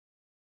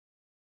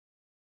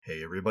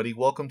Hey everybody,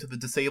 welcome to the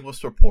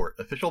Disablest Report,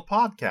 official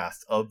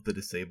podcast of the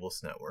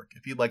Disablest Network.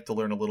 If you'd like to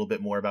learn a little bit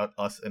more about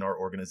us and our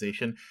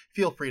organization,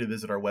 feel free to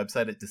visit our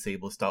website at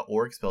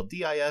disablest.org, spelled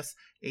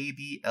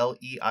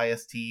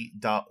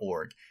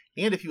disablest.org.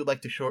 And if you would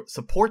like to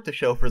support the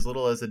show for as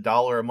little as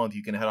 $1 a month,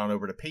 you can head on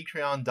over to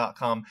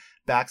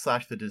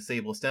patreon.com/the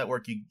Disablest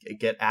Network. You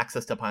get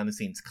access to behind the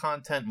scenes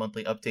content,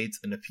 monthly updates,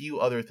 and a few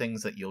other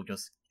things that you'll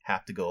just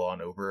have to go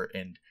on over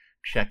and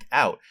check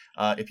out.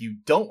 If you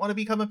don't want to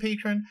become a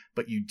patron,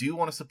 but you do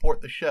want to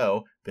support the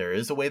show, there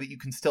is a way that you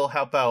can still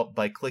help out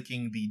by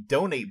clicking the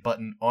donate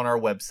button on our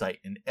website,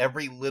 and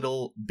every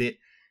little bit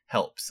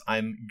helps.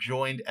 I'm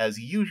joined as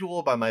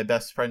usual by my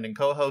best friend and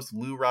co-host,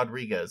 Lou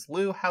Rodriguez.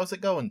 Lou, how's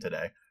it going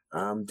today?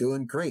 I'm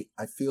doing great.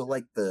 I feel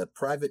like the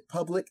private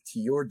public to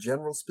your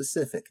general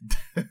specific.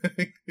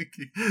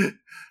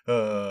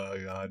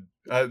 Oh, God.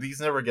 These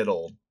never get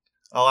old.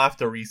 I'll have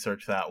to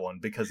research that one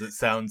because it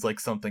sounds like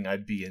something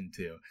I'd be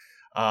into.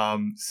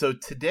 So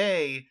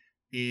today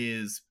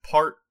is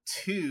part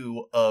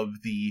 2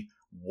 of the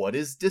What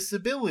is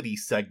Disability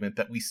segment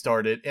that we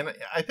started. And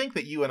I think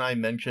that you and I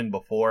mentioned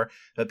before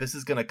that this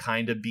is going to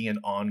kind of be an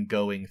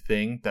ongoing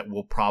thing that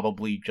we'll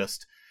probably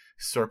just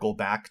circle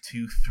back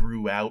to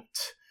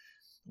throughout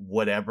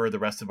whatever the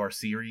rest of our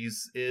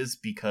series is,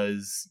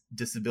 because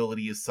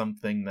disability is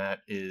something that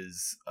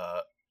is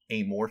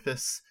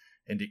amorphous.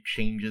 And it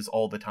changes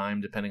all the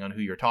time depending on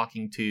who you're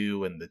talking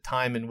to and the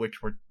time in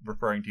which we're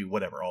referring to,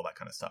 whatever, all that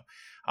kind of stuff.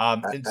 I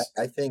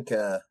think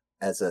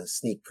as a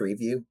sneak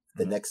preview,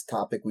 the next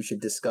topic we should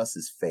discuss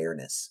is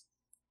fairness.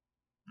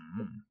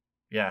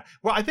 Yeah.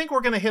 Well, I think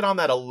we're going to hit on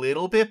that a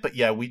little bit, but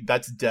yeah,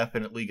 that's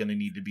definitely going to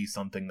need to be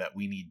something that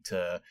we need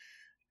to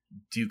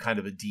do kind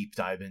of a deep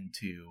dive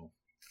into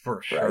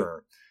for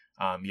sure.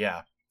 Right.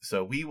 Yeah.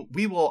 So we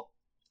will,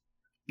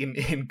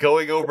 in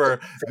going over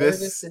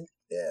this...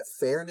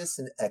 fairness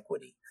and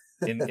equity.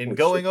 in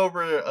going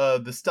over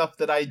the stuff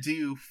that I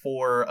do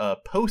for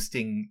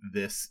posting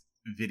this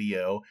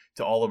video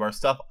to all of our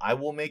stuff, I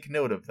will make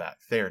note of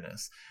that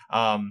fairness.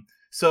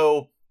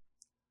 So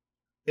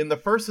in the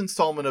first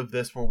installment of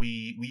this, where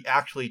we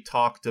actually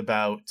talked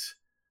about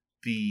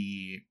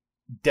the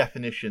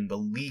definition, the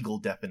legal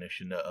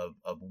definition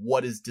of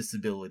what is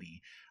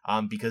disability,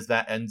 because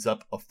that ends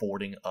up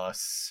affording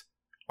us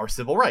our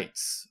civil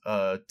rights,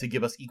 to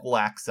give us equal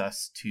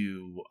access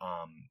to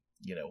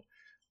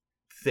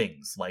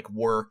things like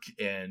work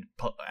and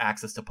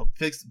access to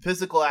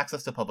physical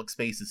access to public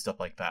spaces, stuff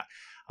like that.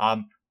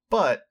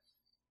 But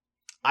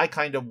I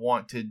kind of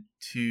wanted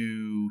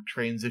to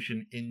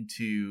transition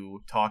into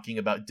talking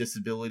about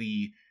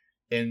disability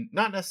and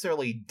not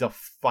necessarily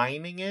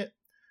defining it,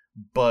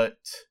 but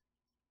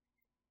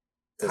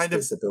kind of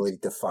disability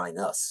define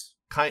us.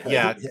 Kind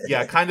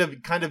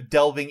of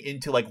delving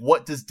into like,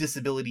 what does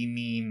disability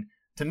mean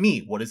to me?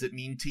 What does it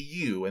mean to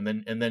you? And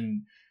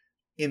then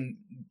in,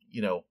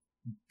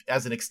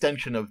 as an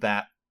extension of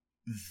that,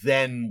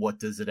 then what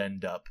does it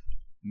end up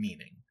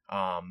meaning?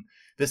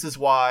 This is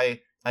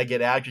why I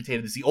get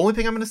agitated. This is the only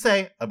thing I'm going to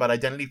say about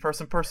identity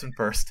first and person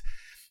first.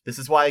 This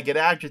is why I get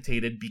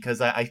agitated, because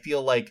I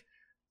feel like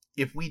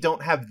if we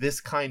don't have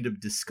this kind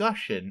of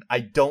discussion, I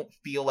don't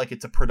feel like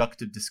it's a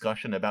productive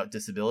discussion about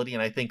disability.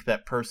 And I think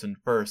that Person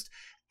First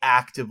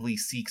actively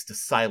seeks to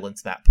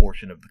silence that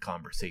portion of the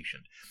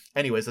conversation.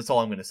 Anyways, that's all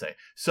I'm going to say.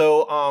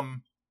 So,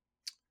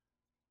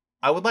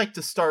 I would like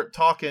to start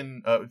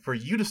talking, for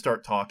you to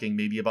start talking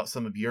maybe about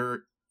some of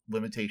your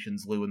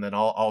limitations, Lou, and then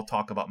I'll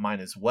talk about mine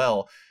as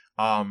well.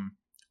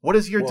 What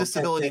does your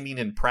disability mean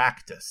in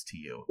practice to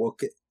you? Well,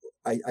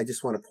 I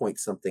just want to point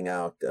something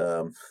out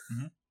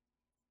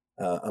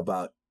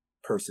about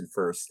Person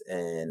First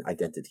and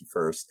Identity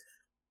First,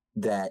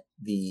 that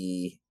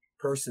the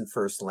Person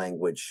First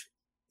language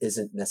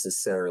isn't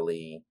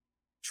necessarily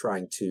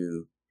trying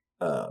to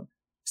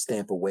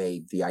stamp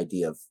away the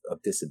idea of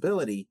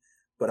disability,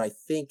 but I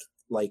think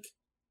like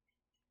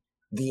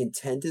the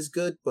intent is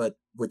good, but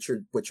what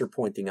you're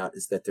pointing out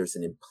is that there's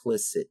an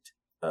implicit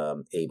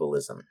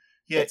ableism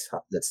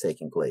that's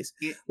taking place.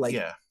 Like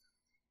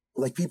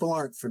people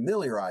aren't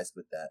familiarized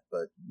with that,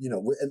 but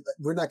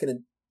we're not going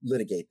to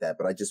litigate that.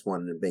 But I just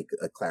wanted to make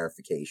a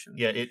clarification.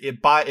 Yeah,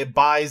 it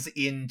buys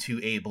into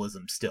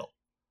ableism still,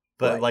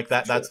 but right, like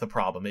that's the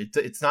problem.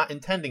 It's not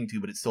intending to,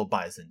 but it still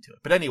buys into it.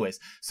 But anyways,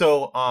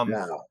 so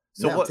now,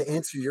 to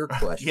answer your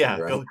question, yeah,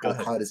 right? Go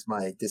ahead. How does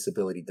my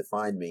disability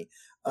define me?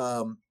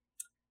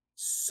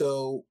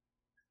 So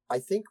I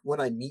think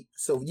it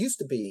used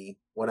to be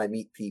when I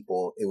meet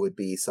people, it would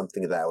be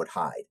something that I would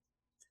hide,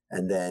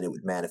 and then it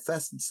would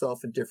manifest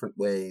itself in different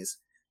ways.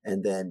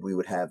 And then we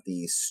would have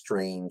these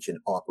strange and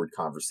awkward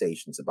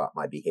conversations about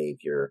my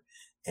behavior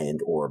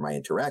or my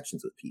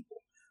interactions with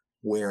people.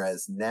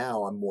 Whereas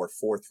now I'm more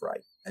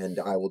forthright, and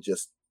I will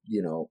just,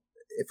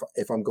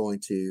 if I'm going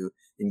to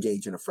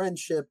engage in a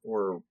friendship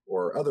or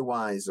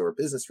otherwise, or a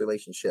business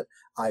relationship,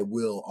 I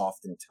will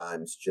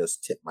oftentimes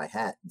just tip my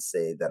hat and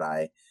say that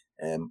I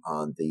am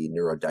on the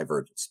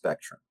neurodivergent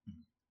spectrum,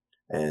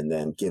 and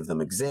then give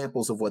them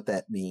examples of what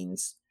that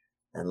means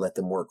and let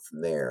them work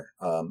from there.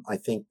 I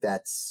think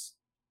that's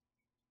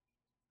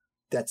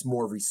that's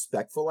more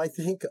respectful, I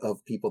think,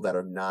 of people that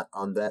are not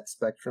on that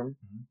spectrum.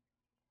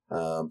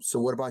 So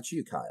what about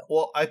you, Kyle?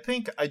 Well, I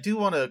think I do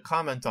want to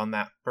comment on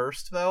that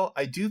first, though.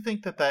 I do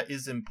think that that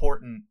is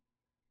important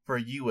for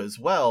you as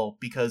well,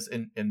 because,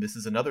 and this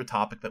is another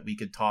topic that we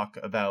could talk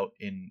about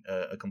in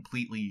a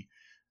completely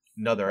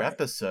another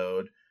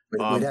episode.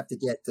 We'd have to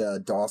get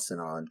Dawson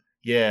on.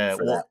 Yeah,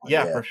 for well, that one,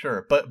 yeah, for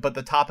sure. But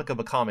the topic of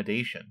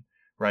accommodation,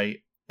 right?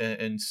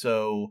 And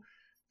so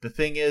the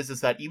thing is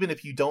that even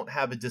if you don't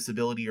have a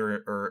disability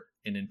or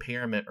an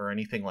impairment or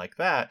anything like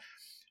that,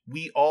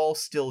 we all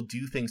still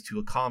do things to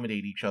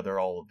accommodate each other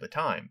all of the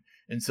time.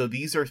 And so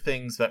these are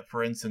things that,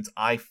 for instance,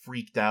 I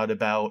freaked out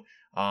about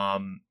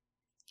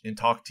and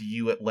talked to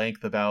you at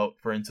length about,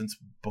 for instance,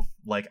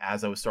 like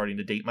as I was starting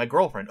to date my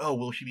girlfriend. Oh,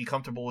 will she be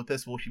comfortable with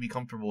this? Will she be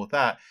comfortable with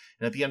that?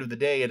 And at the end of the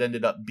day, it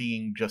ended up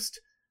being just,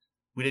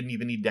 we didn't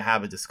even need to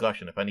have a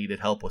discussion. If I needed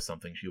help with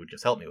something, she would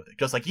just help me with it,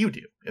 just like you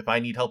do. If I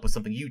need help with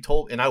something, you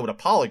told, and I would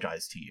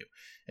apologize to you,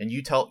 and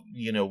you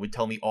would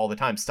tell me all the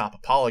time, stop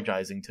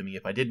apologizing to me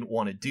if I didn't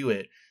want to do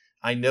it.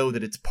 I know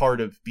that it's part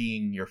of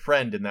being your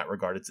friend in that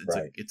regard.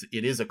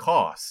 It is a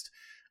cost,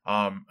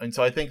 and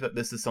so I think that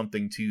this is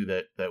something too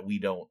that we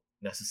don't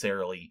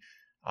necessarily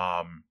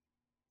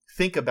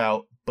think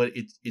about, but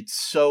it's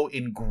so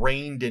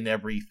ingrained in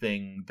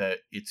everything that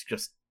it's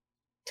just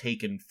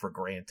taken for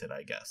granted,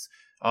 I guess.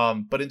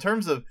 But in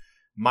terms of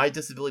my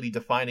disability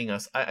defining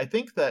us, I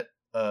think that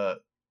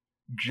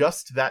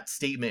just that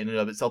statement in and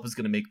of itself is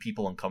going to make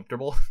people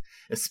uncomfortable,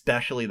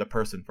 especially the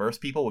person first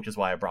people, which is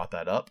why I brought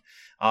that up.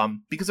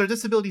 Because our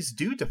disabilities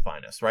do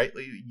define us, right?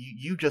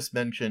 You just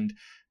mentioned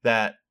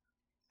that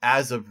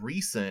as of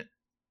recent,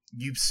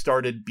 you've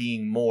started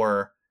being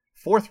more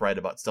forthright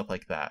about stuff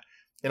like that.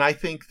 And I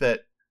think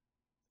that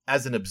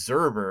as an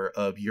observer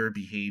of your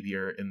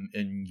behavior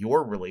and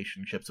your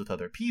relationships with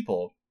other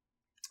people,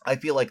 I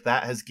feel like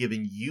that has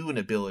given you an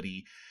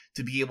ability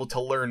to be able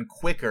to learn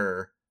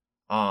quicker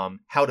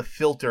how to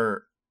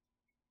filter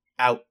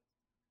out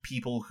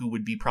people who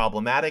would be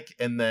problematic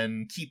and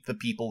then keep the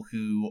people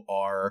who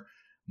are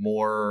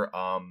more,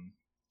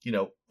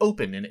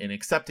 open and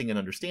accepting and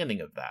understanding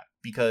of that.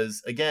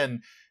 Because,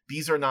 again,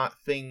 these are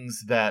not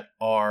things that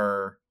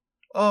are,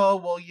 oh,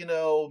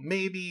 well,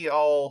 maybe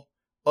I'll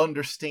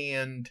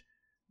understand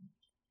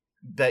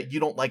that you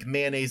don't like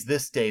mayonnaise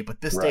this day, but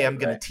this day I'm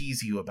going to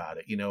tease you about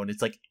it, and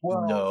it's like,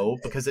 no,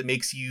 because it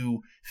makes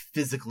you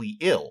physically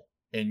ill.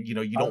 And, you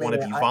don't want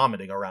to be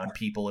vomiting around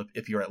people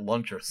if you're at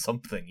lunch or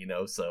something,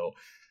 so.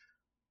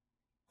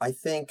 I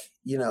think,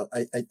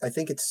 I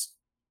think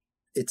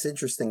it's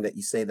interesting that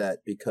you say that,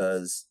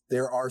 because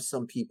there are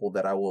some people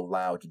that I will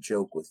allow to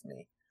joke with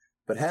me.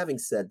 But having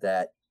said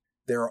that,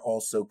 there are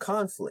also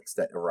conflicts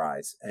that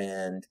arise,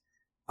 and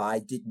I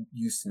didn't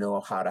used to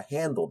know how to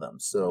handle them.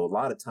 So a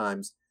lot of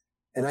times,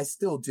 and I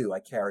still do, I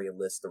carry a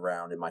list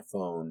around in my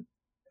phone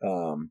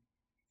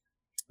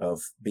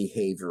of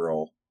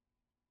behavioral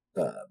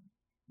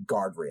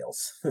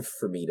guardrails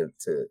for me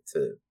to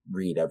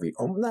read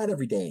not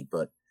every day,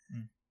 but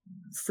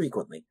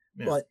frequently.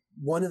 Yeah. But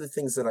one of the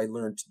things that I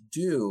learned to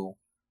do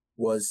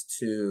was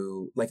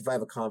to, like, if I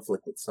have a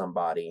conflict with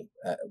somebody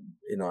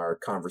in our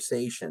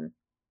conversation,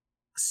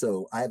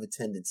 so I have a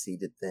tendency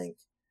to think,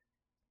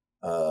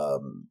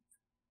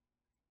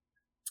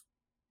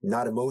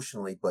 not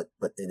emotionally, but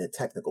in a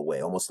technical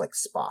way, almost like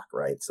Spock,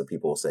 right? So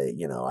people will say,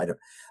 I don't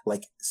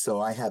like, so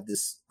I have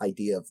this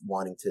idea of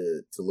wanting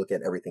to look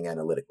at everything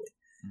analytically.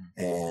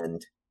 Mm-hmm.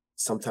 And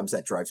sometimes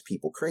that drives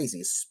people crazy,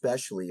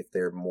 especially if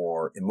they're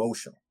more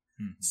emotional.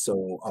 Mm-hmm.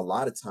 So a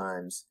lot of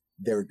times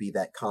there would be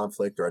that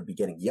conflict, or I'd be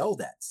getting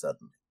yelled at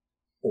suddenly,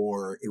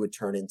 or it would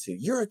turn into,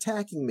 you're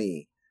attacking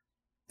me.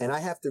 And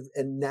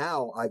and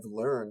now I've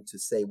learned to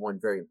say one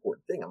very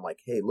important thing. I'm like,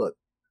 hey, look,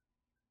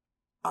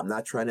 I'm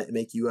not trying to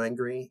make you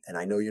angry, and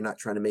I know you're not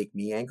trying to make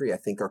me angry. I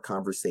think our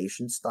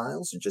conversation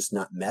styles are just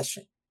not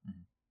meshing,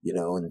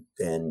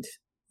 and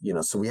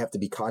so we have to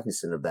be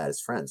cognizant of that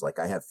as friends. Like,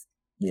 I have,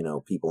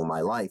 people in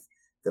my life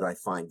that I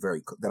find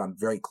that I'm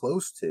very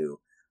close to,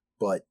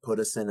 but put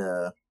us in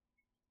a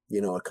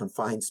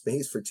confined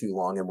space for too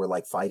long, and we're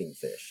like fighting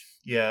fish.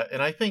 Yeah,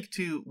 and I think,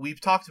 too,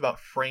 we've talked about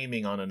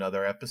framing on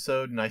another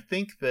episode, and I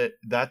think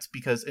that's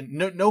because, and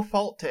no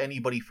fault to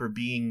anybody for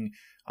being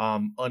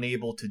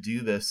unable to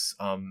do this,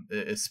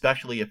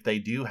 especially if they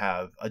do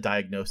have a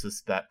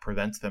diagnosis that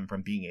prevents them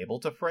from being able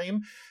to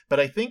frame. But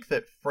I think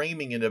that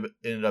framing in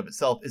and of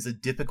itself is a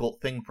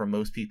difficult thing for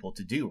most people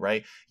to do,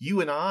 right?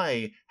 You and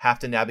I have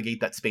to navigate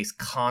that space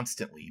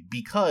constantly,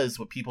 because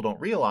what people don't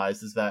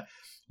realize is that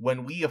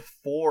when we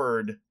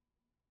afford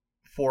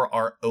for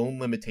our own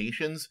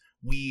limitations,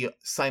 we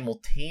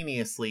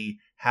simultaneously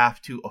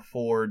have to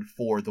afford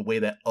for the way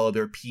that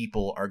other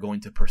people are going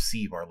to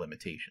perceive our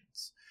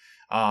limitations.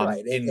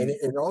 Right, and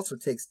it also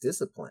takes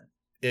discipline.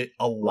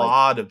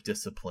 Lot of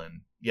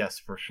discipline, yes,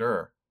 for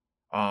sure.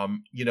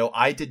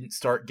 I didn't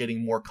start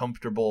getting more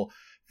comfortable,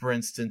 for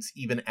instance,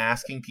 even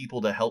asking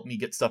people to help me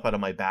get stuff out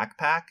of my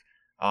backpack,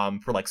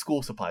 for like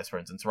school supplies, for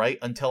instance, right?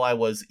 Until I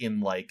was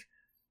in like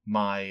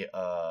my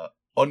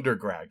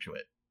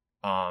undergraduate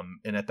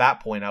And at that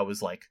point I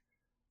was like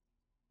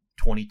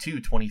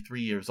 22,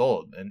 23 years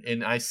old.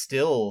 And I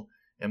still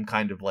am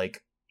kind of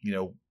like,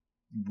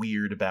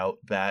 weird about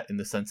that in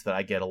the sense that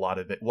I get a lot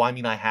of it. Well, I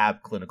mean, I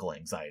have clinical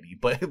anxiety,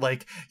 but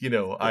like,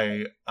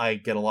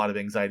 I get a lot of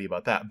anxiety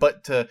about that.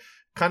 But to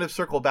kind of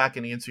circle back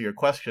and answer your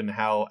question,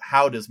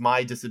 how does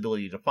my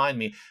disability define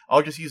me?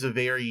 I'll just use a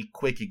very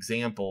quick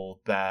example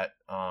that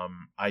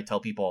I tell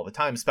people all the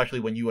time, especially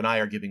when you and I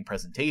are giving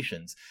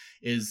presentations,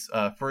 is,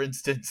 for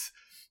instance,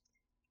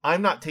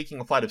 I'm not taking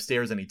a flight of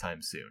stairs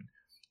anytime soon.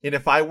 And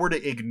if I were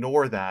to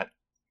ignore that,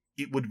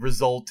 it would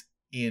result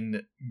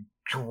in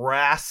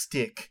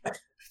drastic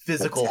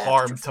physical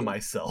harm to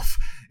myself.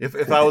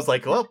 If I was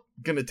like, well,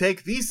 I'm gonna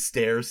take these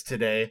stairs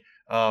today,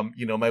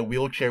 my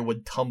wheelchair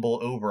would tumble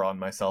over on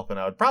myself and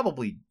I would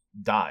probably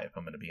die, if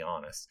I'm gonna be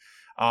honest.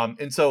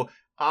 And so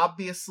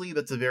obviously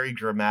that's a very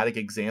dramatic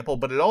example,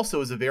 but it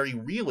also is a very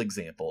real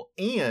example.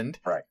 And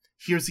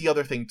here's the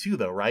other thing too,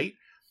 though, right?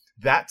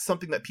 That's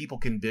something that people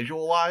can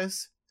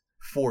visualize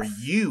for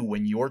you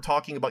when you're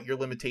talking about your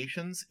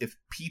limitations. If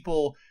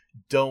people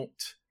don't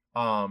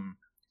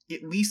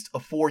at least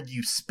afford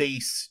you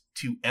space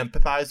to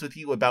empathize with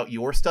you about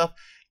your stuff,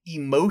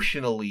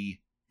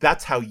 emotionally,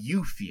 that's how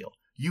you feel.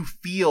 You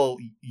feel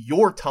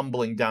you're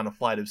tumbling down a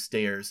flight of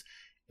stairs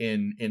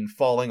in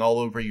falling all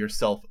over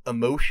yourself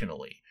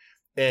emotionally.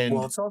 And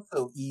well, it's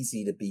also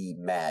easy to be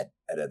mad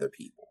at other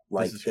people.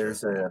 Like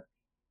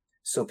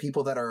so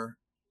people that are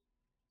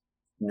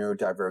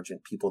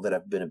neurodivergent, people that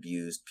have been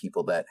abused,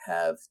 people that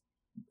have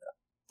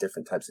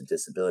different types of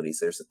disabilities,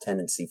 there's a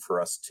tendency for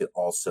us to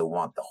also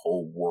want the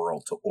whole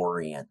world to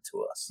orient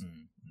to us.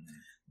 Mm-hmm.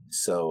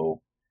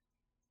 So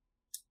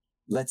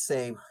let's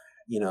say,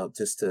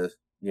 just to,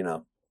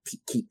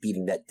 keep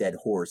beating that dead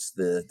horse,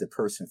 the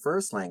person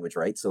first language,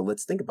 right? So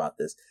let's think about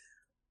this.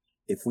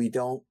 If we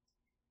don't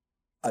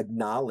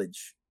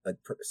acknowledge a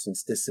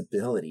person's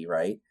disability,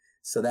 right?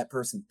 So that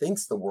person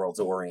thinks the world's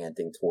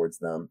orienting towards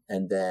them,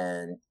 and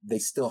then they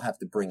still have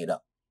to bring it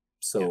up.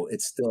 So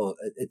it's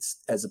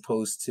as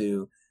opposed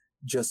to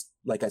just,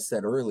 like I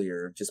said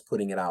earlier, just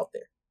putting it out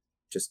there,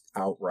 just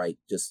outright,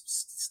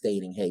 just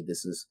stating, hey,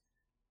 this is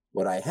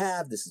what I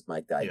have. This is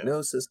my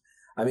diagnosis.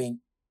 Yeah. I mean,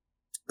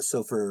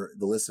 so for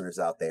the listeners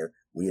out there,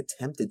 we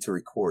attempted to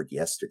record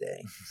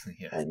yesterday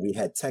and we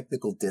had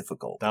technical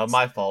difficulties. That was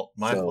my fault.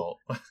 My fault.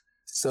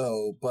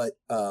 So, but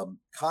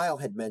Kyle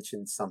had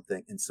mentioned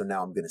something, and so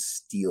now I'm going to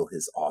steal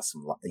his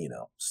awesome,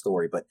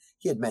 story. But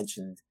he had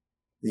mentioned,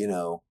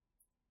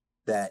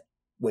 that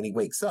when he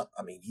wakes up,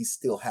 I mean, he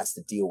still has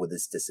to deal with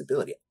his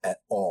disability at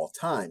all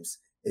times.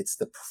 It's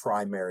the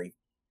primary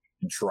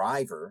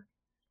driver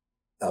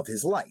of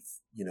his life.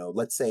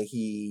 Let's say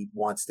he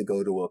wants to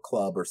go to a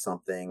club or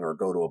something, or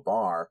go to a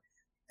bar,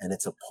 and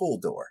it's a pull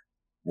door.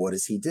 What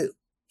does he do?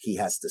 He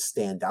has to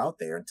stand out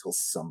there until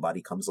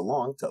somebody comes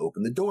along to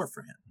open the door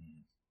for him.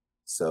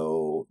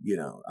 So,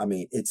 I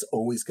mean, it's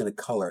always going to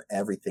color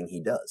everything he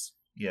does.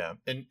 Yeah.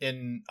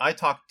 And I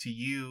talked to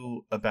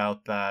you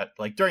about that,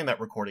 like during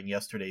that recording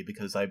yesterday,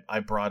 because I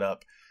brought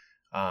up,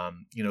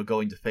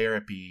 going to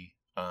therapy.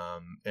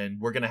 And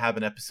we're going to have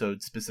an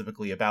episode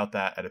specifically about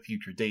that at a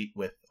future date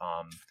with,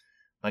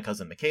 my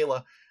cousin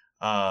Michaela.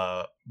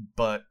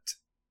 But,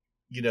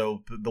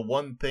 the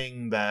one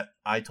thing that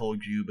I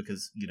told you,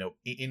 because,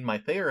 in my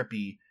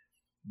therapy,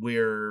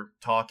 we're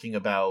talking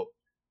about,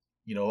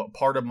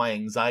 part of my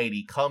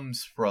anxiety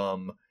comes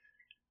from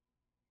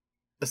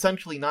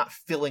essentially not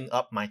filling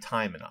up my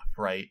time enough,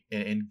 right?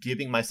 And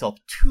giving myself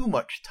too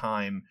much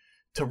time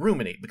to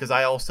ruminate, because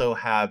I also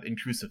have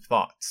intrusive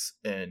thoughts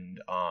and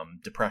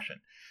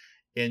depression.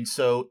 And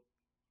so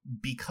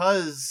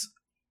because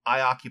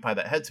I occupy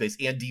that headspace,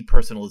 and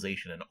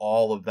depersonalization, and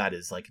all of that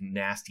is like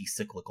nasty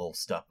cyclical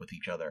stuff with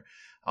each other.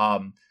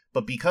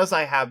 But because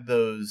I have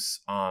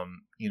those,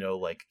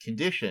 like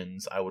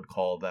conditions, I would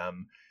call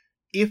them,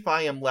 if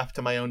I am left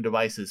to my own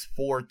devices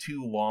for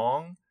too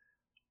long,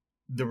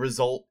 the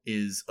result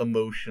is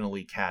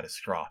emotionally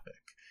catastrophic.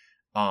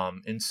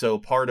 And so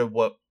part of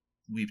what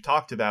we've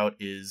talked about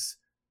is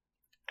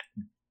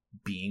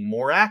being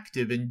more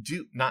active, and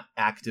not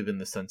active in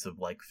the sense of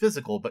like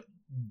physical, but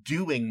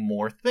doing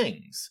more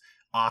things,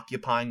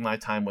 occupying my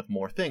time with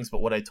more things.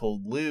 But what I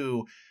told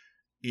Lou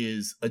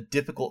is a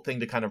difficult thing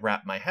to kind of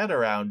wrap my head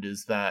around,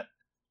 is that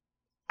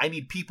I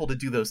need people to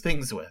do those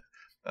things with.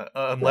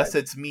 Unless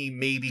it's me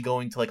maybe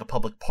going to like a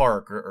public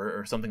park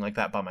or something like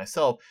that by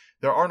myself,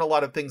 there aren't a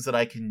lot of things that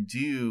I can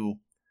do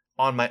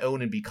on my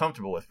own and be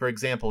comfortable with. For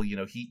example,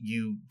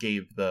 you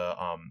gave the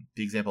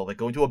example of like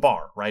going to a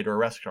bar, right, or a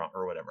restaurant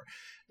or whatever.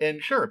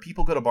 And sure,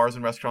 people go to bars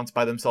and restaurants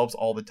by themselves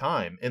all the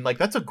time, and like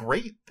that's a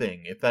great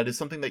thing if that is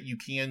something that you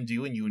can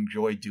do and you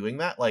enjoy doing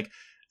that. Like,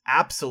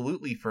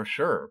 absolutely, for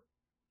sure.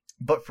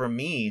 But for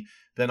me,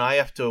 then I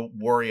have to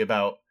worry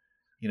about,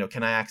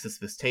 can I access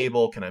this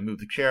table? Can I move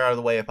the chair out of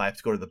the way? If I have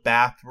to go to the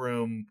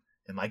bathroom,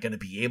 am I going to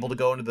be able to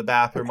go into the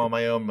bathroom on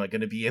my own? Am I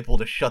going to be able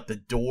to shut the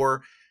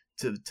door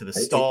to the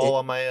stall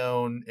on my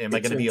own? Am I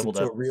going to be able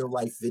to a real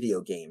life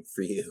video game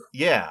for you?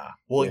 Yeah.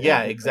 Well,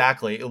 yeah,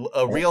 exactly.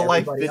 A real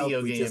life video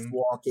else, we game. Just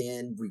walk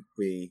in,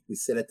 we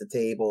sit at the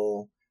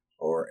table,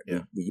 or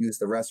we use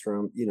the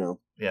restroom.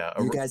 Yeah.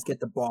 You guys get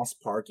the boss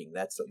parking.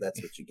 That's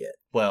what you get.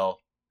 Well,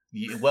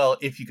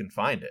 if you can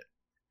find it.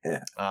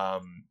 Yeah.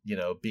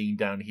 Being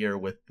down here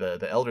with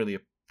the elderly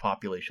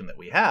population that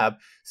we have,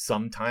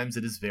 sometimes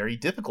it is very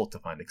difficult to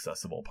find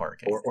accessible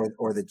parking.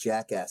 Or the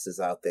jackasses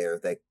out there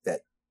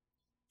that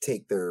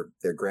take their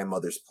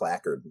grandmother's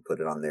placard and put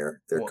it on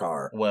their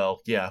car.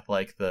 Well, yeah,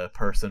 like the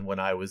person when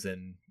I was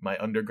in my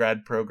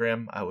undergrad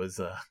program, I was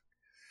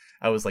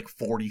like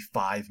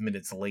 45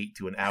 minutes late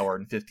to an hour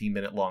and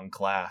 15-minute long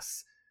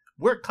class.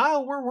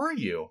 Kyle, where were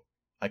you?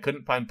 I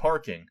couldn't find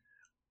parking.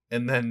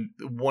 And then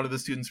one of the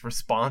students'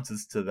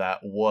 responses to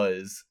that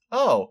was,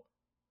 "Oh,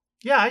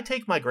 yeah, I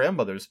take my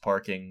grandmother's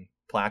parking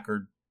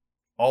placard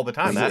all the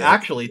time. Yeah.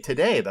 Actually,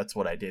 today, that's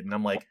what I did." And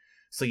I'm like,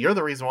 so you're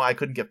the reason why I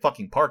couldn't get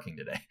fucking parking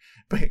today.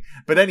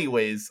 But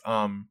anyways,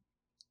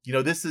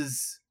 this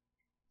is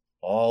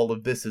all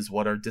of this is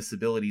what our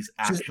disabilities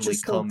actually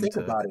just come don't think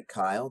to. about it,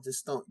 Kyle.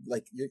 Just don't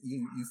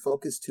you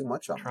focus too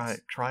much on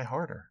this. Try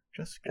harder.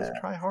 Just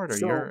try harder.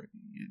 So,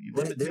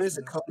 there is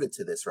a component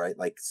to this, right?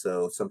 Like,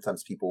 so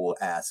sometimes people will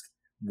ask,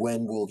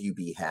 when will you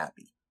be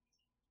happy?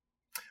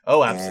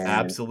 Oh,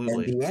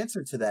 absolutely. And the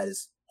answer to that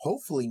is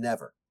hopefully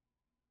never.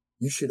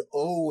 You should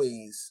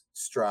always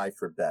strive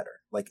for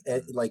better. Like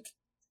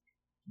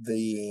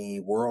the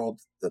world,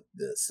 the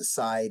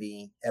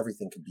society,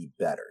 everything could be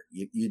better.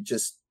 You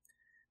just,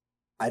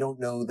 I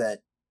don't know that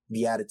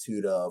the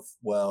attitude of,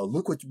 well,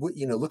 look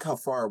look how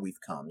far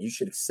we've come. You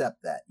should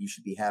accept that. You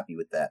should be happy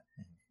with that.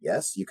 Mm-hmm.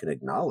 Yes, you can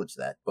acknowledge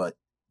that, but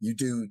you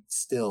do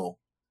still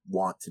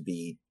want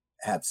to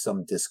have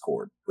some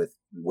discord with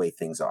the way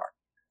things are.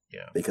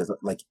 Yeah. Because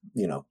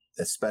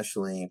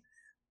especially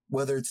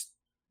whether it's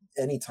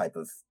any type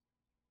of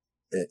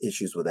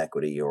issues with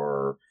equity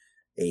or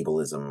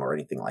ableism or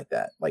anything like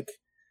that, like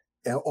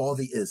all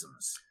the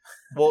isms.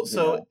 Well,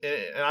 so,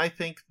 and I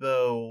think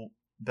though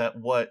that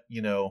what,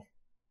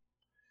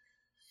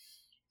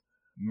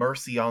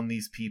 mercy on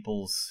these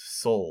people's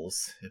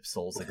souls, if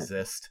souls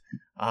exist,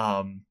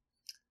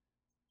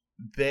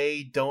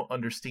 they don't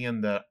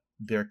understand that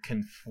they're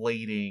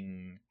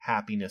conflating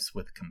happiness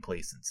with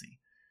complacency.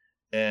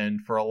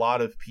 And for a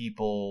lot of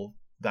people,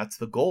 that's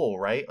the goal,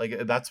 right?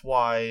 Like, that's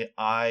why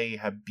I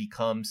have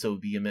become so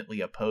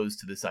vehemently opposed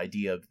to this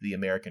idea of the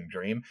American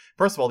dream.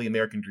 First of all, the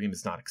American dream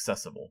is not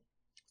accessible.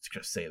 Let's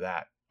just say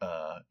that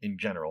in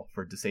general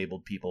for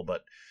disabled people,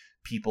 but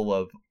people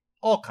of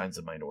all kinds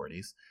of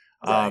minorities.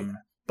 Right.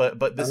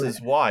 But this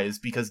is why, is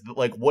because,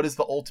 like, what is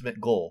the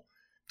ultimate goal?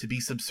 To be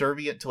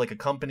subservient to like a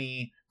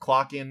company,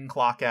 clock in,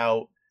 clock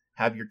out,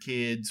 have your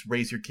kids,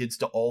 raise your kids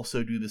to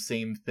also do the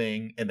same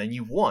thing, and then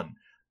you've won.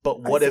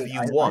 But what have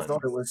you won? I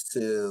thought it was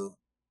to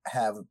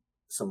have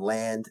some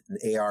land, an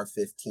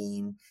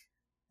AR-15,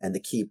 and to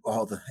keep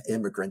all the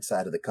immigrants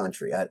out of the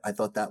country. I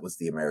thought that was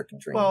the American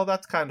dream. Well,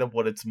 that's kind of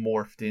what it's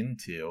morphed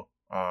into.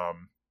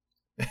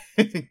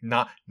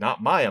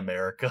 Not my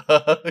America.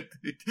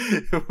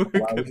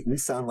 Wow, we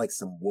sound like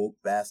some woke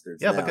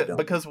bastards. Yeah, now,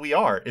 because we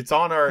are. It's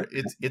on our.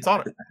 It's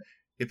on.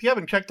 If you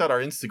haven't checked out our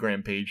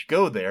Instagram page,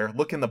 go there,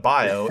 look in the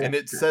bio, and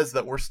it says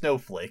that we're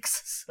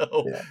snowflakes.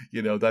 So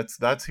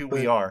that's who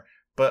we are.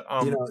 But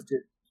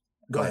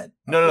go ahead.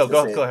 No,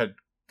 go ahead.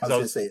 I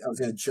was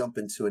going to jump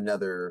into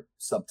another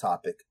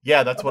subtopic.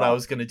 Yeah, that's what I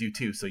was going to do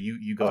too. So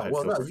you go ahead.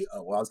 Well, I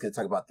was going to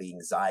talk about the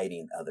anxiety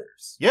in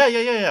others.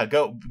 Yeah.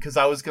 Go, because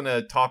I was going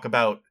to talk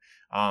about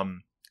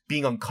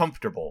being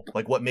uncomfortable,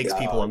 like what makes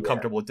people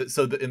uncomfortable. Yeah.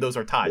 So and those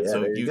are tied. Yeah,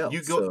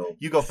 so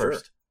you go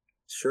first.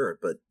 Sure,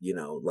 but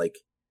like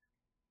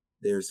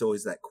there's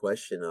always that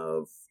question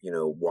of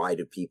why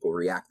do people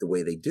react the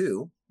way they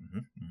do,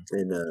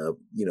 and to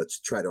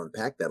try to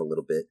unpack that a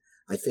little bit.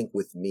 I think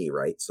with me,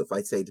 right? So if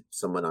I say to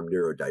someone I'm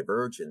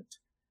neurodivergent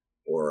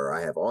or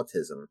I have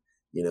autism,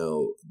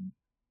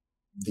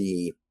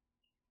 the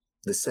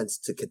sense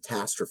to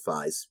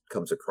catastrophize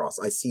comes across.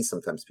 I see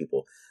sometimes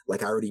people,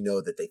 like, I already know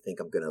that they think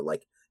I'm going to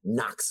like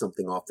knock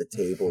something off the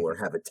table or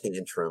have a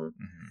tantrum.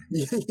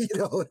 You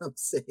know what I'm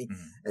saying?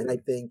 And I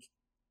think,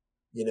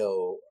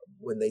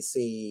 when they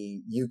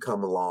see you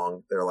come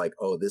along, they're like,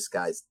 oh, this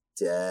guy's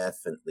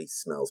definitely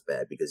smells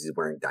bad because he's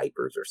wearing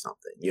diapers or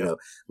something,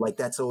 like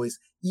that's always,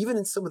 even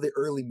in some of the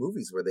early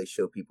movies where they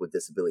show people with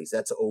disabilities,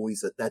 that's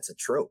a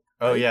trope.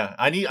 Oh, right? Yeah.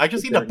 I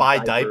just need to buy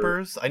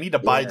diapers. I need to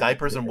buy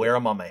diapers and wear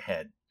them on my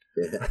head.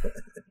 Yeah.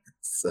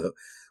 So,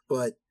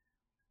 but,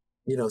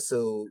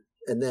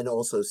 and then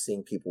also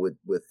seeing people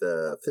with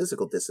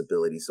physical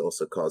disabilities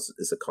also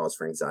is a cause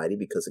for anxiety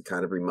because it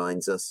kind of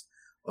reminds us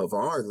of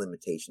our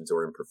limitations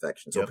or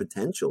imperfections or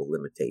potential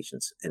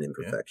limitations and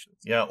imperfections.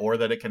 Yeah, or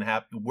that it can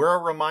happen. We're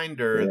a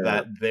reminder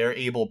that their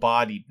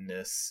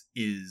able-bodiedness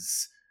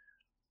is,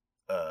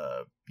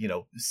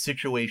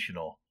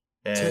 situational.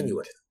 And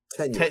tenuous.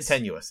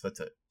 That's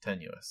it.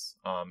 Tenuous.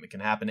 It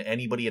can happen to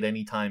anybody at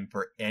any time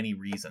for any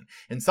reason.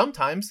 And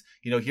sometimes,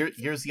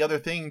 here's the other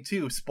thing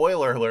too.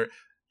 Spoiler alert.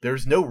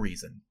 there's no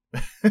reason.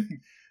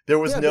 There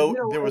was Yeah, but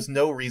no there was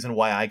no reason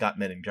why I got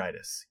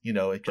meningitis. It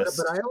but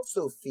just I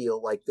also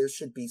feel like there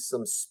should be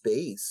some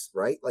space,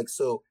 right? Like,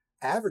 so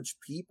average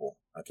people.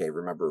 Okay,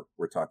 remember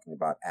we're talking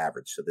about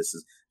average. So this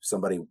is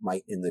somebody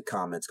might in the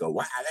comments go,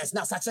 "Wow, there's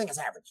no such thing as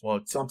average."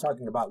 well, So I'm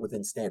talking about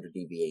within standard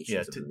yeah,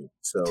 deviations of the mean.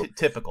 So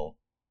typical.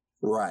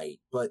 right,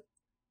 but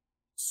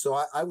so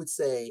I would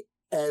say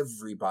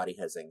everybody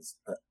has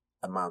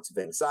amounts of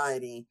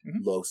anxiety,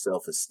 Mhm. low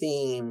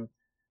self-esteem,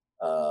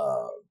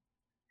 uh,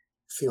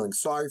 feeling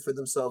sorry for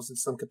themselves in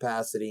some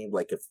capacity,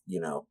 like if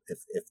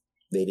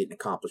they didn't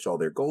accomplish all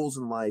their goals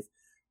in life.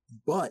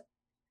 But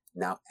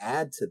now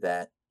add to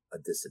that a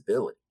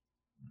disability.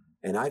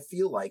 And I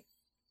feel like,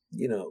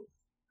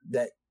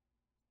 that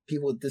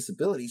people with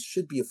disabilities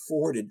should be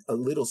afforded a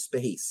little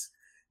space,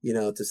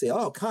 to say,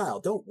 oh, Kyle,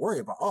 don't worry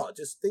about,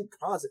 just think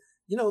positive.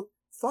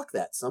 Fuck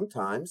that.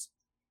 Sometimes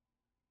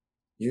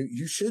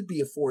you should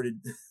be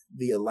afforded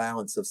the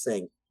allowance of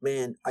saying,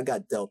 man, I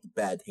got dealt a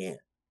bad hand.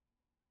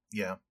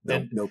 Yeah.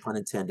 No pun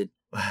intended.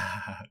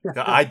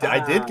 I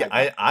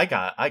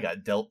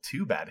got dealt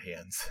two bad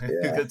hands.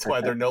 Yeah. That's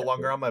why they're no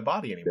longer on my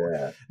body anymore.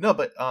 Yeah. No,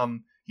 but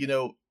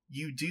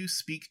you do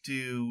speak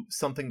to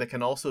something that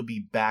can also be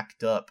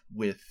backed up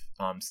with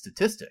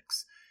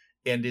statistics,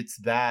 and it's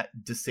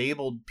that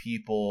disabled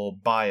people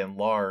by and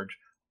large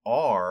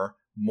are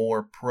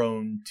more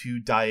prone to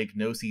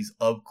diagnoses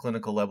of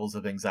clinical levels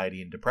of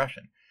anxiety and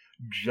depression.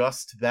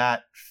 Just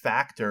that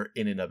factor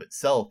in and of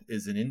itself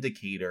is an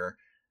indicator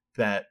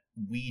that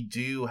we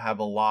do have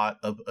a lot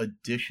of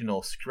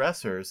additional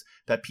stressors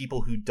that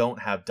people who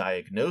don't have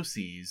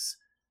diagnoses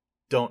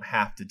don't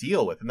have to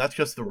deal with. And that's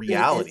just the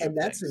reality and of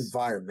that's things.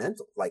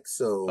 environmental. Like,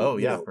 so, Oh,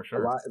 yeah, for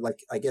sure. a lot,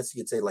 like, I guess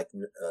you could say, like,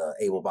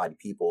 able-bodied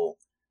people,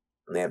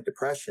 when they have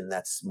depression,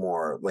 that's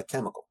more like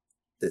chemical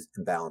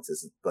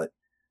imbalances. But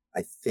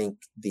I think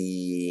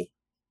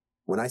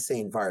when I say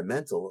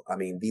environmental, I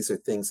mean, these are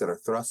things that are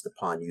thrust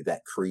upon you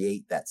that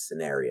create that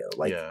scenario.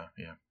 Like,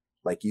 yeah.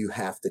 Like, you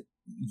have to,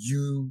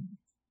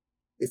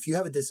 if you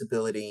have a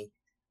disability,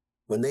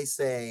 when they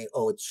say,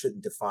 oh, it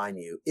shouldn't define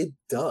you, it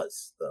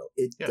does, though.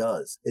 It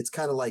does. It's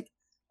kind of like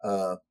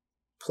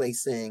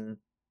placing,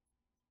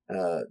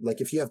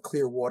 like, if you have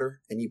clear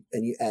water and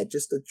you add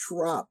just a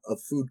drop of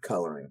food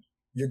coloring,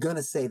 you're going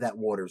to say that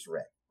water's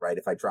red, right?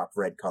 If I drop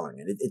red coloring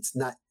in it, it's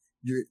not,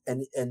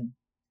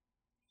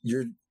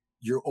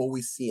 you'll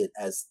always see it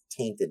as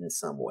tainted in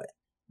some way,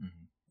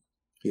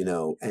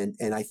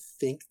 and I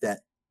think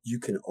that you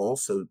can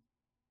also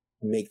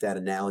make that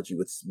analogy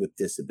with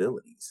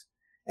disabilities.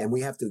 And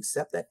we have to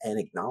accept that and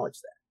acknowledge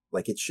that.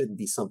 Like, it shouldn't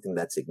be something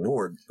that's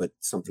ignored, but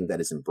something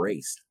that is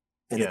embraced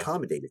and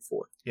accommodated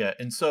for. Yeah.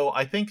 And so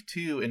I think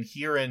too, and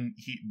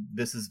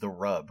this is the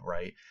rub,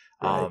 right?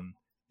 Right.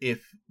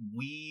 If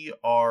we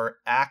are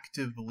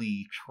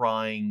actively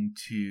trying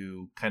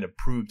to kind of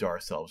prove to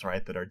ourselves,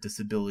 right, that our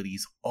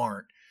disabilities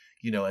aren't,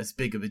 as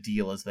big of a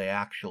deal as they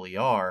actually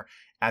are,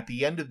 at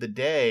the end of the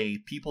day,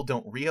 people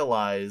don't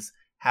realize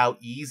how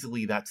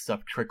easily that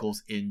stuff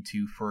trickles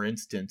into, for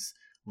instance,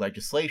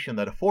 legislation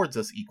that affords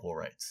us equal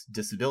rights,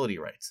 disability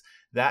rights.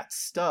 That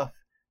stuff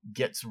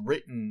gets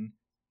written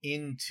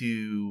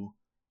into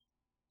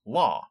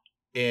law,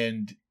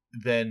 and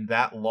then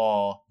that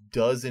law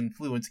does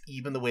influence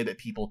even the way that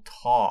people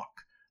talk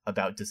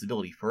about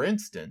disability. For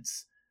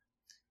instance,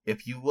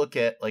 if you look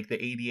at like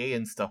the ADA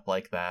and stuff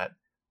like that,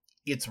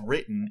 it's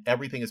written,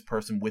 everything is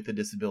person with a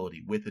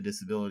disability, with a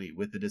disability,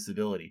 with a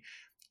disability.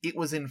 It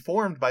was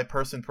informed by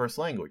person first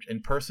language,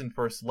 and person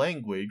first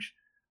language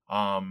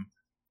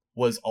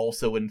was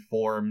also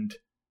informed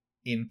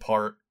in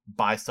part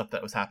by stuff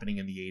that was happening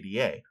in the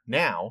ADA.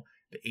 Now,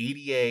 the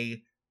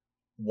ADA,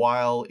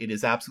 while it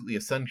is absolutely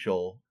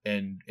essential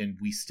and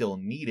we still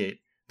need it,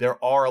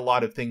 there are a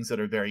lot of things that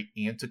are very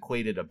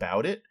antiquated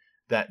about it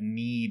that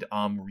need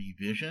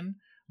revision.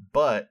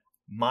 But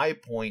my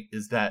point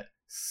is that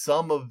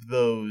some of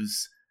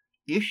those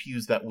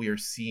issues that we are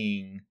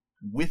seeing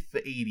with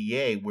the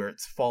ADA where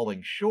it's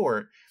falling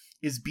short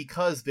is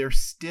because there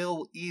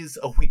still is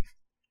a way.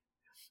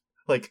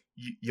 Like,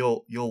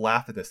 you'll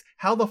laugh at this.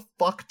 How the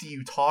fuck do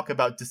you talk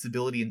about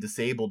disability and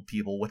disabled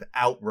people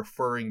without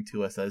referring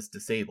to us as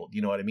disabled?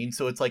 You know what I mean?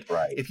 So it's like,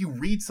 right. If you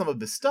read some of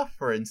this stuff,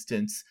 for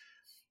instance,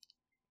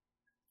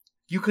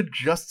 you could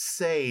just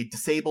say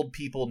disabled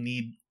people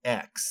need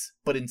X,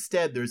 but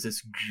instead there's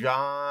this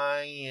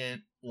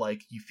giant,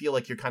 like, you feel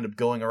like you're kind of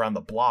going around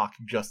the block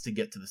just to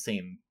get to the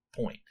same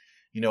point.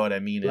 You know what I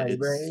mean? Right.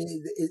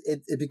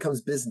 It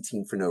becomes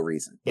Byzantine for no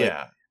reason. But,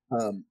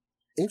 yeah.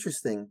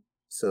 Interesting.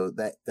 So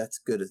that's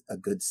a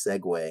good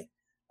segue,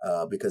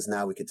 because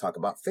now we can talk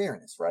about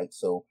fairness, right?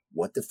 So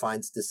what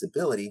defines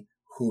disability?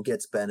 Who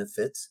gets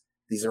benefits?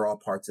 These are all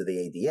parts of the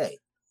ADA.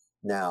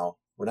 Now,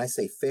 when I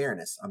say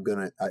fairness,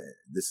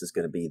 this is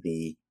gonna be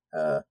the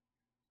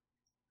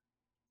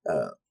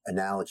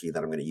analogy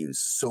that I'm going to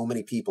use. So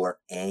many people are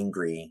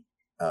angry.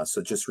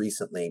 So just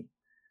recently,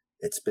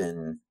 it's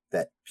been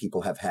that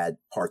people have had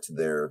parts of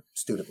their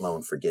student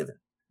loan forgiven.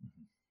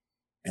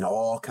 and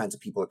all kinds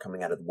of people are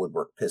coming out of the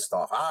woodwork pissed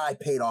off. I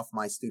paid off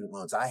my student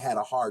loans. I had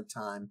a hard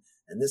time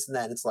and this and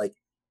that. And it's like,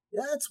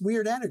 yeah, it's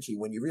weird energy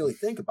when you really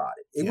think about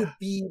it. It would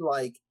be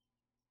like,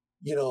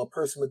 a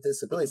person with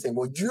disability saying,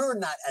 well, you're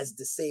not as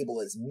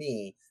disabled as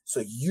me,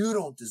 so you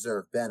don't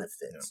deserve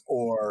benefits.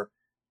 Or,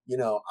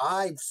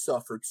 I've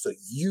suffered, so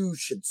you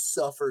should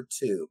suffer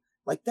too.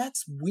 Like,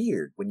 that's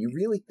weird when you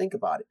really think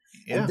about it.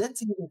 And then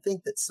to even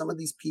think that some of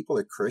these people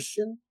are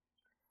Christian,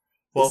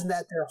 isn't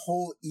that their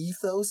whole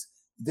ethos?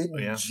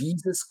 Didn't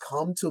Jesus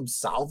come to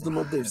absolve them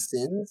of their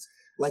sins?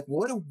 Like,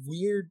 what a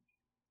weird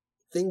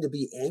thing to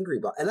be angry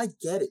about. And I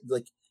get it.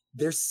 Like,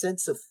 their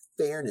sense of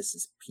fairness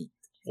is peaked.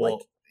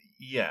 Well,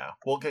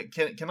 Well,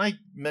 can I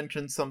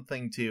mention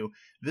something too?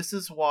 This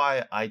is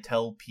why I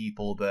tell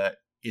people that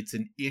it's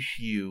an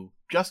issue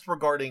just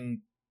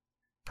regarding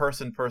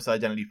person first,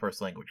 identity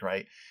first language,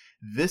 right?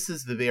 This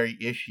is the very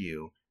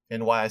issue,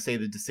 and why I say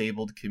the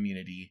disabled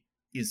community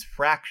is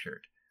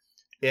fractured.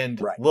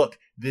 And look,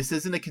 this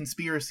isn't a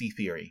conspiracy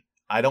theory.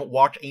 I don't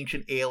watch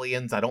Ancient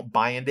Aliens. I don't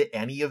buy into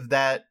any of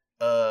that,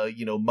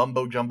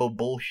 mumbo jumbo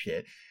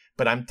bullshit.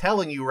 But I'm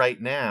telling you right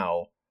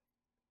now,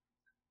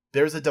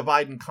 there's a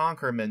divide and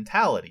conquer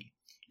mentality.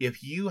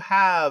 If you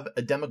have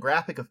a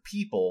demographic of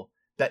people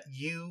that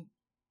you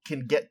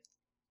can get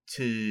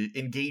to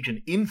engage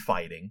in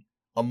infighting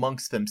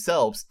amongst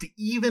themselves to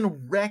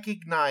even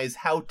recognize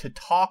how to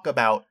talk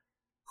about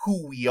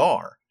who we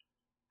are,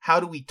 how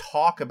do we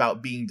talk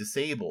about being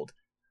disabled,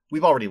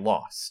 we've already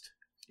lost.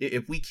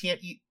 If we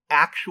can't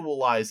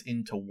actualize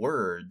into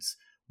words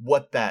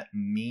what that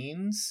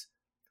means,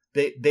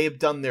 they've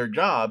done their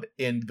job.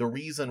 And the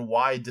reason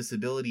why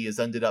disability has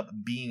ended up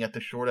being at the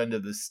short end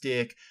of the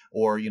stick,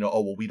 or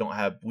we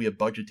have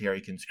budgetary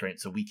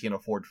constraints, so we can't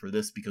afford for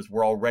this because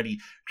we're already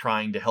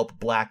trying to help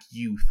Black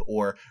youth,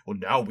 or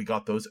now we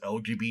got those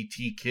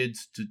LGBT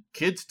kids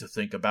to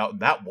think about, and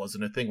that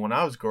wasn't a thing when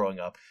I was growing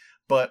up.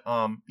 But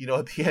at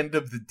the end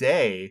of the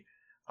day,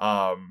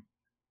 all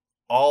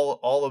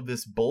of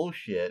this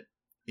bullshit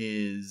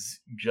is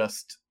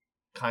just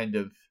kind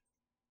of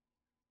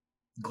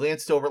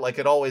glanced over like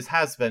it always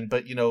has been.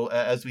 But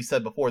as we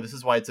said before, this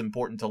is why it's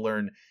important to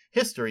learn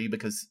history,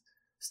 because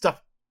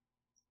stuff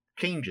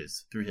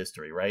changes through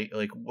history, right?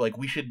 Like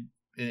we should,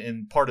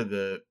 and part of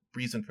the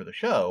reason for the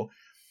show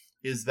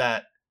is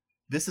that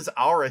this is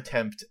our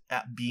attempt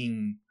at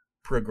being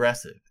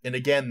progressive. And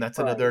again, that's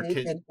another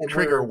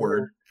trigger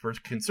word for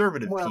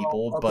conservative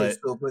people. Okay,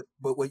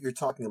 but what you're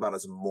talking about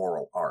is a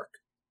moral arc,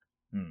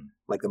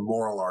 like the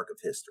moral arc of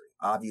history.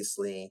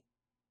 Obviously,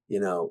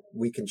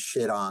 we can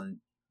shit on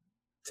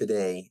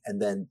today,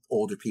 and then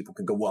older people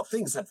can go, well,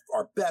 things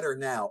are better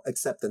now,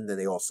 except then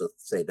they also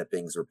say that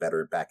things were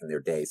better back in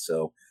their day.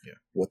 So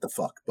what the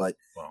fuck? But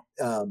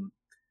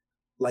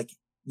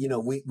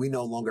we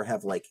no longer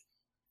have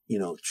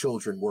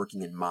children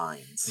working in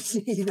mines.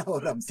 You know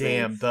what I'm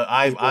saying? Damn,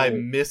 I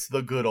miss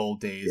the good old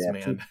days,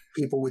 man.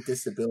 People with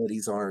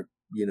disabilities aren't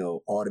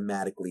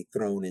automatically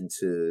thrown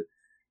into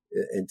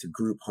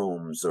group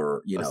homes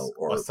or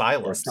or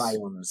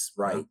asylums,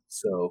 right?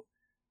 So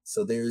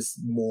there's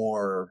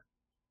more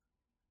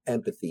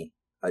empathy,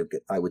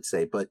 I would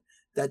say, but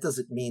that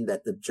doesn't mean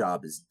that the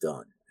job is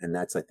done, and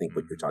that's, I think,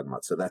 what you're talking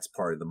about. So that's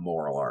part of the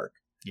moral arc.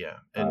 Yeah,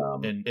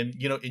 and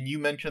you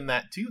mentioned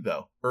that too,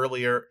 though,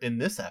 earlier in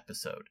this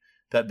episode,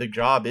 that the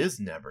job is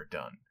never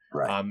done,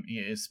 right?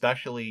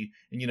 Especially,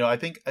 and I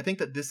think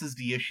that this is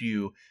the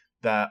issue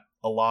that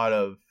a lot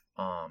of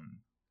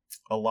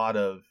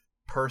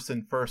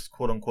person first,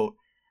 quote unquote,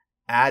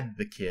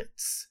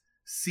 advocates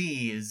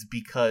see, is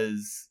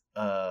because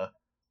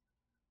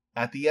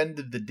at the end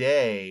of the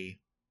day,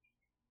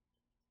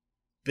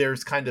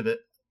 there's kind of a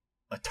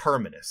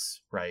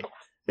terminus, right?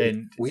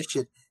 And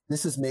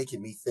this is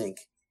making me think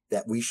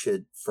that we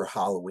should, for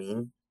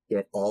Halloween,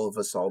 get all of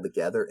us all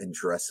together and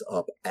dress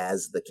up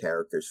as the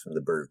characters from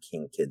the Burger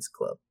King Kids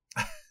Club.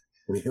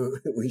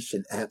 We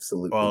should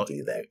absolutely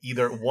do that.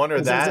 Either one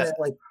or that.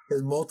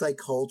 There's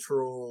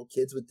multicultural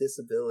kids with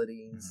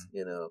disabilities,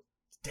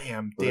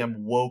 Damn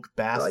woke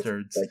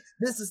bastards. Like,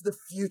 this is the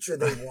future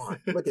they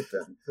want. Look at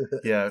them.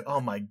 Yeah. Oh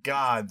my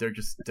God.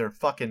 They're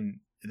fucking,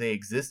 they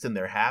exist and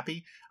they're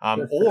happy.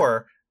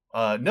 Or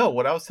no,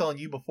 what I was telling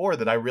you before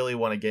that I really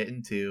want to get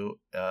into,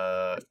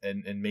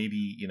 and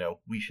maybe,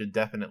 we should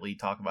definitely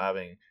talk about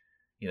having,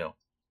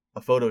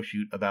 a photo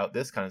shoot about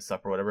this kind of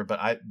stuff or whatever.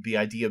 But the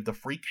idea of the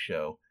freak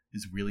show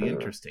is really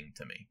interesting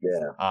to me.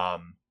 Yeah.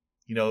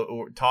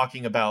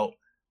 Talking about,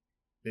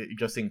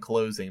 just in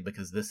closing,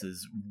 because this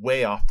is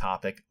way off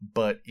topic,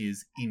 but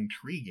is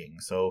intriguing.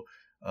 So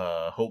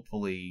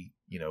hopefully,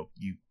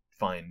 you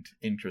find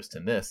interest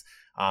in this.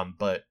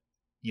 But,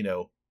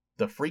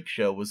 the freak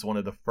show was one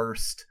of the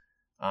first,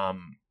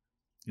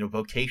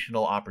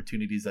 vocational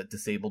opportunities that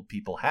disabled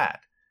people had.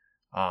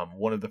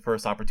 One of the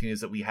first opportunities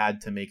that we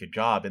had to make a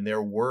job. And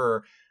there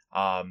were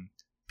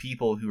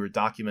people who were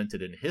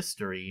documented in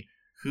history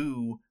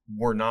who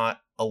were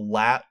not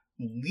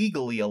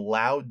legally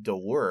allowed to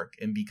work,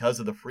 and because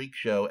of the freak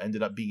show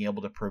ended up being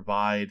able to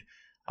provide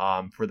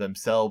for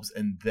themselves,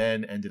 and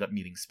then ended up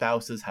meeting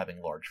spouses,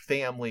 having large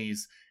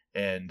families,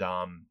 and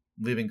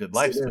living good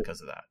lives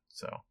because of that.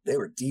 So they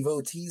were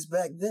devotees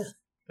back then.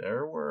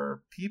 There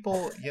were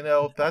people,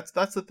 that's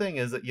the thing,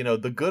 is that,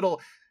 the good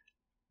old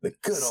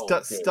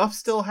stuff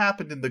still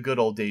happened in the good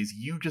old days.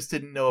 You just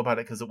didn't know about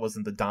it because it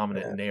wasn't the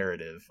dominant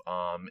narrative.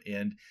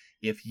 And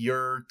if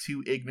you're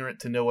too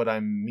ignorant to know what I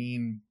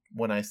mean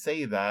when I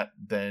say that,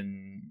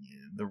 then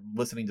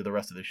listening to the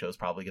rest of the show is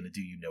probably going to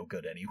do you no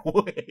good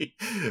anyway.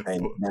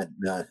 And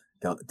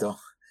don't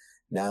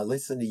now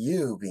listen to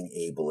you being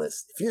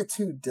ableist. If you're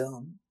too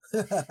dumb,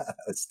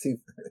 it's too.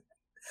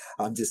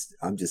 I'm just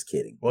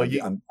kidding. Well,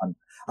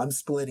 I'm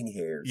splitting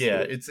hairs.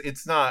 Yeah, here.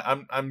 it's not.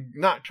 I'm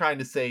not trying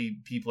to say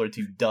people are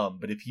too dumb,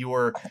 but if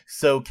you're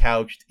so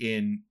couched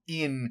in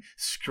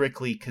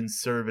strictly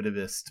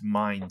conservativist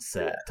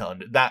mindset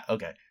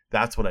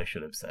that's what I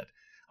should have said.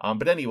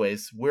 But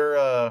anyways, we're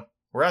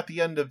at the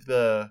end of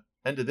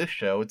this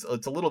show. It's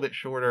a little bit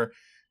shorter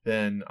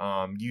than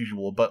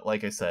usual, but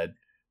like I said,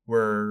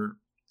 we're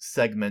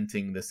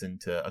segmenting this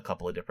into a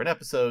couple of different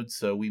episodes,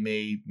 so we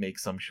may make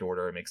some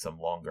shorter, make some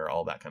longer,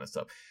 all that kind of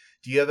stuff.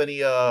 Do you have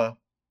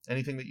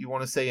anything that you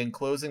want to say in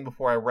closing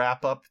before I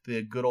wrap up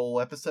the good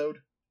old episode?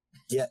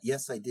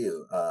 Yes, I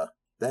do.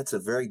 That's a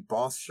very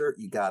boss shirt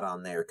you got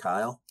on there,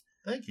 Kyle.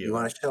 Thank you. You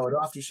want to show it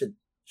off? You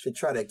should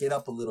try to get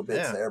up a little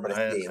bit so everybody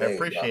can see. I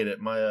appreciate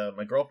it.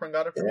 My girlfriend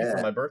got it for me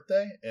for my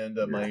birthday, and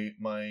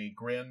my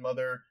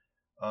grandmother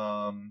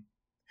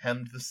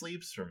hemmed the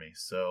sleeves for me.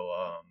 So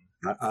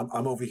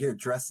I'm over here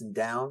dressing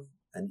down,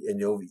 and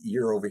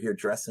you're over here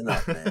dressing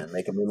up, man,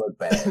 making me look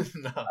bad.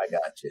 No. I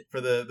got you. For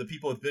the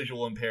people with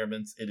visual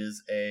impairments, it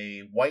is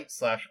a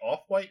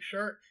white/off-white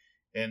shirt,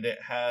 and it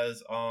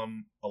has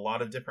a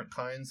lot of different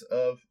kinds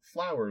of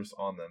flowers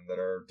on them that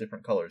are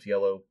different colors: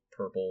 yellow,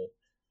 purple,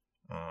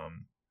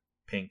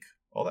 pink,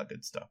 all that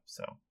good stuff.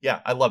 So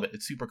yeah, I love it.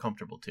 It's super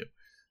comfortable too.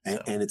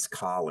 And it's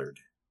collared.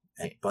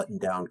 A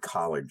button-down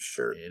collared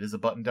shirt. It is a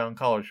button-down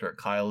collared shirt.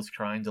 Kyle is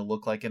trying to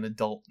look like an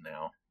adult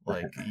now.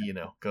 Like,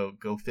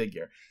 go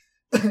figure.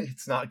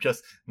 It's not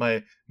just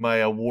my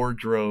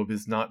wardrobe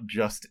is not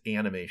just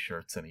anime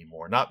shirts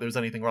anymore. Not there's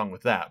anything wrong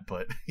with that,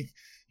 but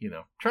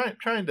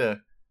trying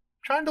to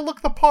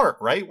look the part,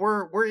 right?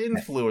 We're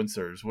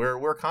influencers.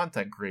 We're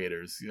content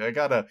creators. I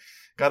gotta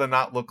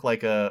not look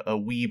like a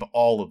weeb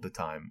all of the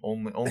time.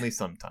 Only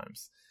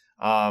sometimes.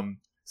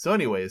 So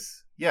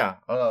anyways, yeah,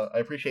 I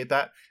appreciate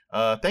that.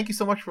 Thank you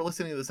so much for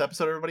listening to this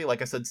episode, everybody.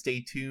 Like I said,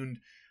 stay tuned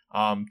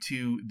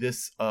to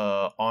this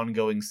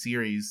ongoing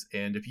series,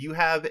 and if you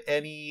have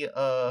any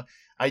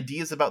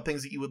ideas about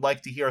things that you would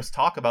like to hear us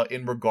talk about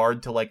in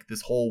regard to like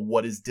this whole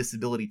what is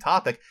disability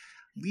topic,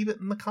 leave it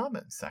in the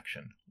comments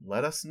section.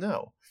 Let us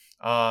know.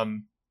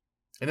 And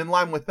in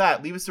line with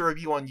that, leave us a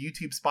review on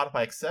YouTube,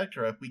 Spotify,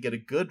 etc. If we get a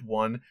good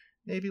one,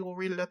 maybe we'll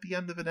read it at the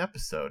end of an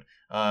episode.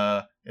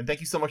 And thank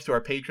you so much to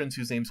our patrons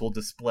whose names will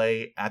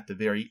display at the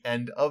very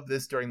end of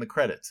this during the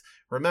credits.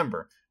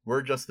 Remember,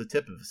 we're just the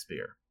tip of the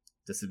spear.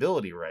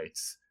 Disability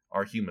rights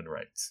are human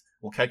rights.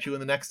 We'll catch you in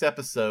the next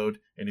episode,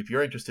 and if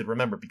you're interested,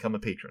 remember, become a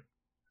patron.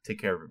 Take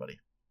care, everybody.